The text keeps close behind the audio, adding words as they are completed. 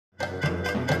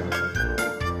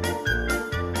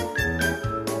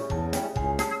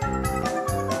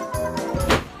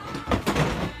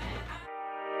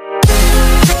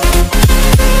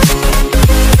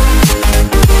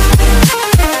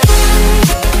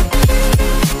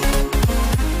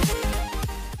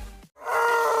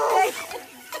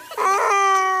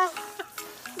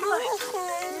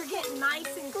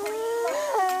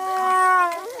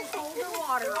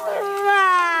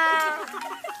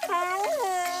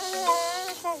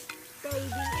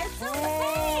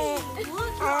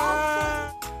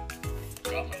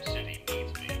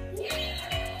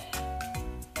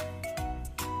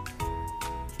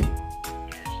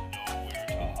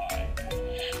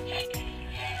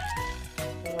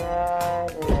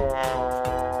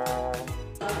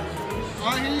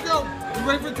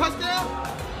ready for the touchdown?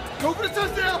 Go for the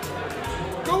touchdown!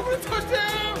 Go for the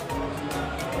touchdown!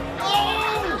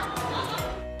 Oh!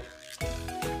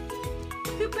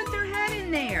 Who put their head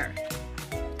in there?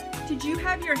 Did you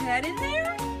have your head in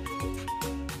there?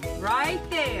 Right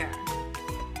there.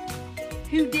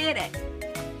 Who did it?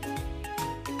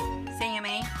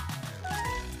 Sammy.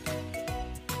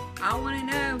 I want to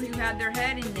know who had their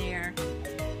head in there.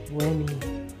 Remy.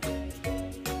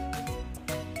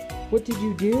 What did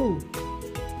you do?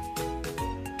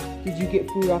 Did you get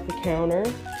food off the counter?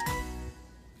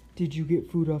 Did you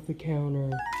get food off the counter?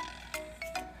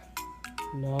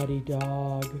 Naughty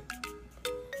dog.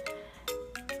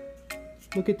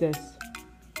 Look at this.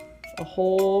 A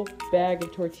whole bag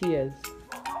of tortillas.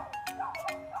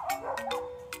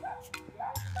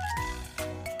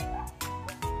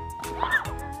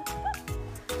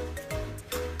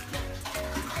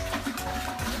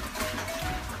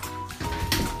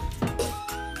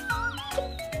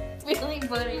 Really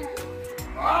funny.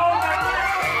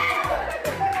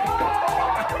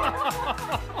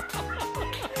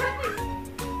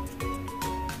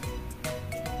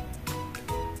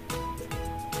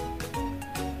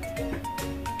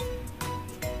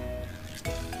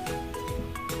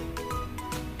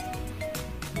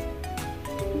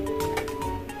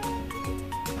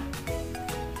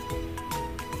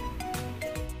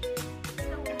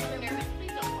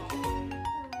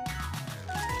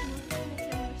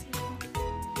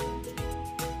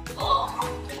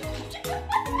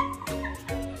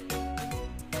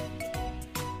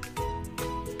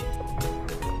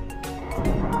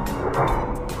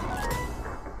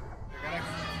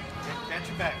 Catch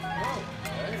your back. Whoa.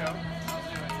 There you go.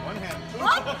 One hand.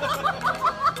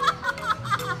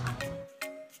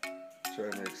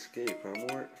 Trying to escape, huh,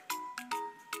 Mort?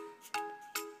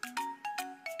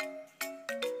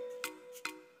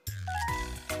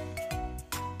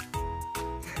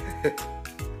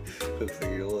 Looks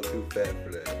like you're a little too fat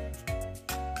for that.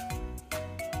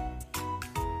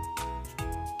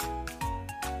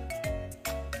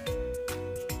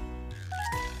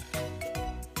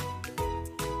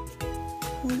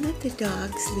 Who let the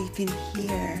dog sleep in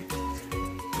here?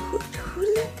 Who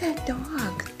let that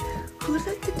dog? Who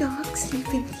let the dog sleep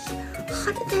in here?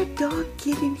 How did that dog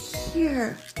get in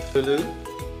here? Lulu,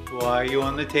 why are you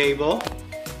on the table?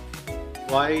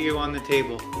 Why are you on the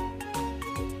table?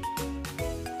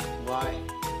 Why?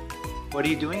 What are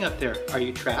you doing up there? Are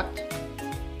you trapped?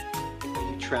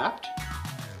 Are you trapped?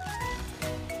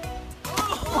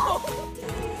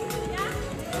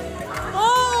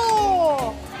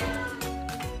 Oh!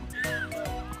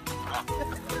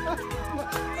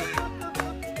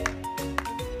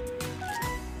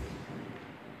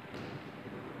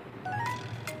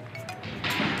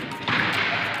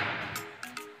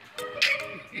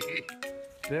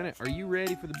 Bennett, are you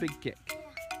ready for the big kick?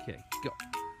 Okay, go.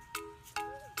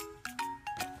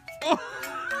 Oh,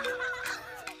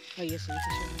 yes, you can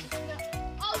show me.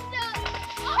 Oh no!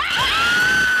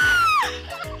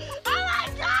 Oh my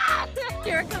God!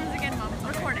 Here it comes again, Mom. It's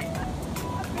recording.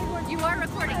 You are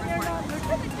recording.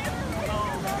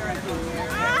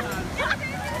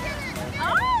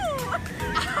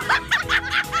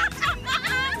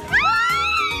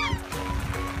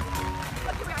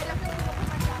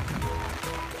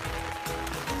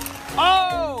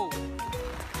 Oh!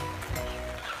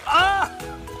 Ah!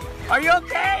 Are you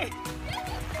okay?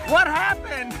 What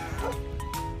happened?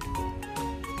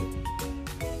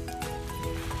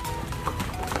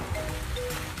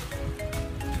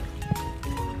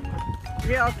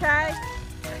 You okay?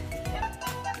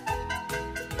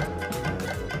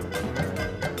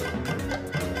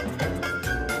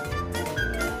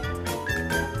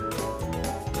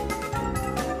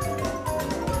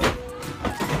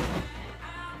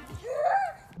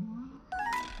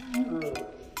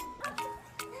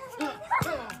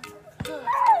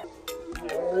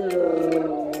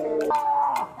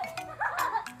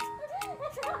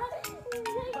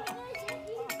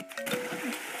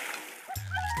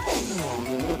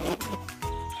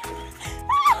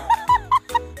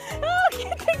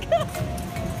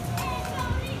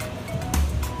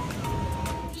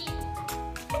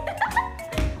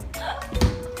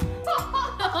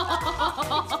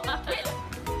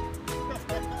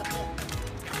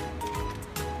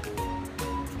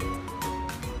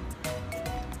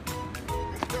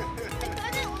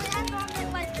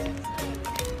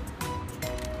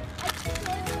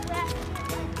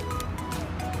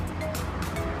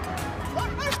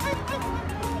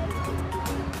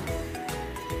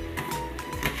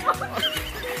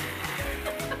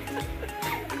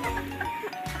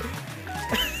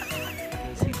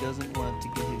 Because he doesn't want to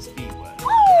get his feet wet.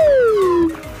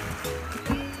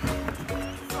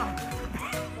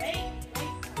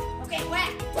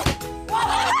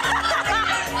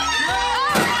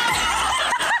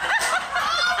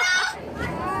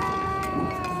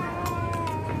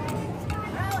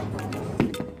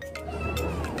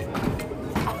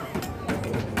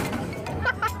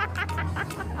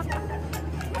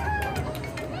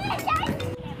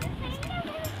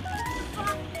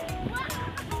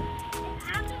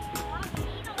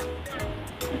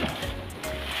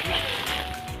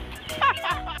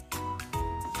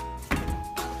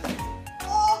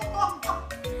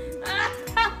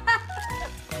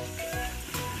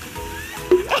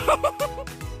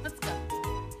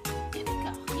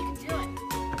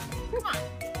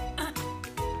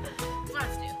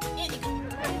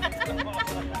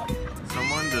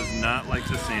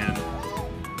 to sand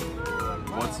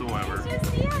whatsoever. It's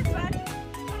just the end, buddy.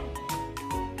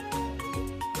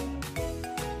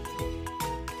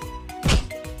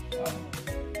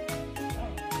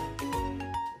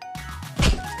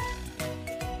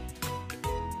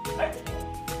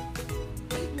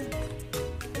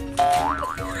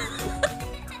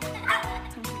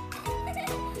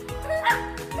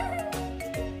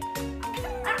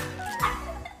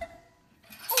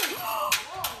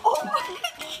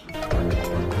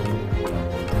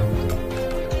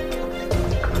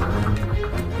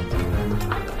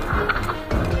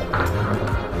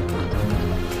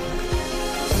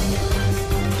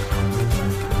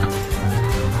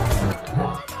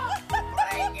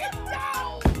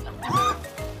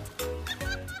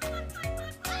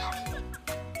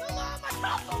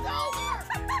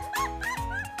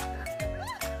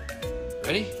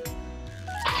 Ready?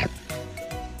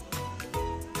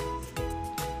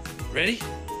 Ready?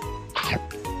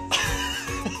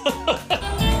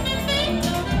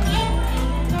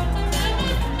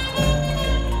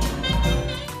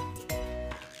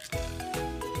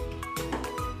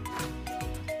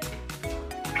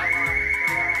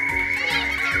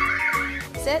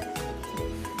 Sit.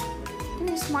 Can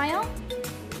you smile?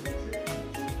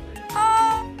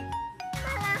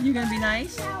 You gonna be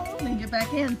nice? Then get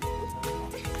back in.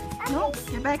 No,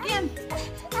 get back in.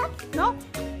 No.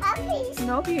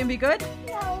 Nope, you gonna be good?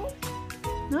 No.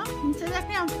 No, you sit back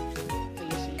down.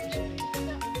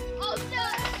 Oh no!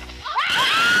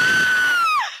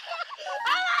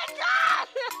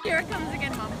 Here it comes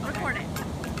again, Mom. Record it.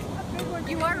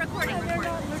 You are recording. Record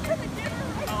it.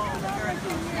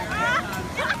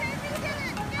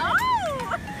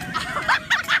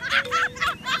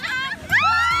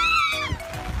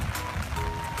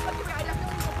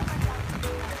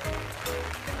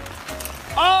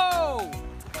 Oh!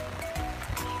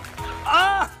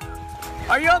 Ah!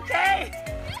 Are you okay?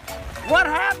 What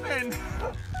happened?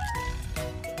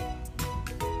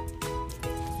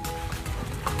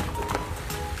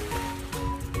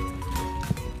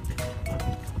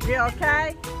 You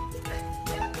okay?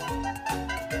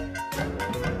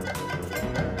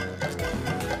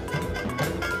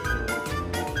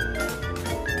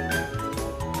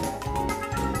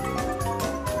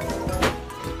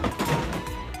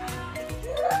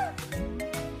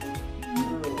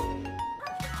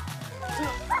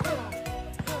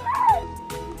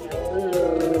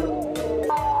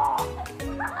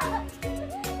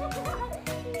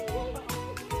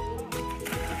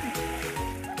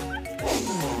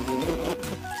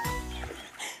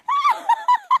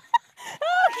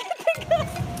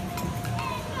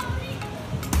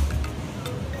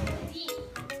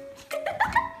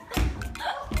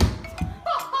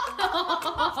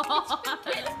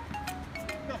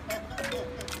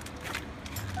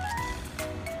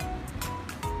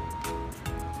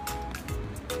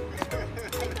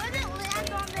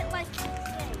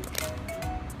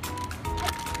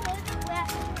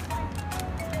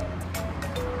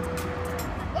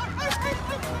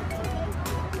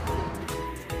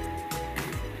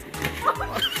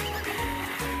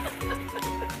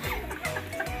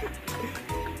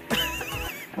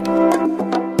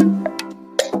 Oh,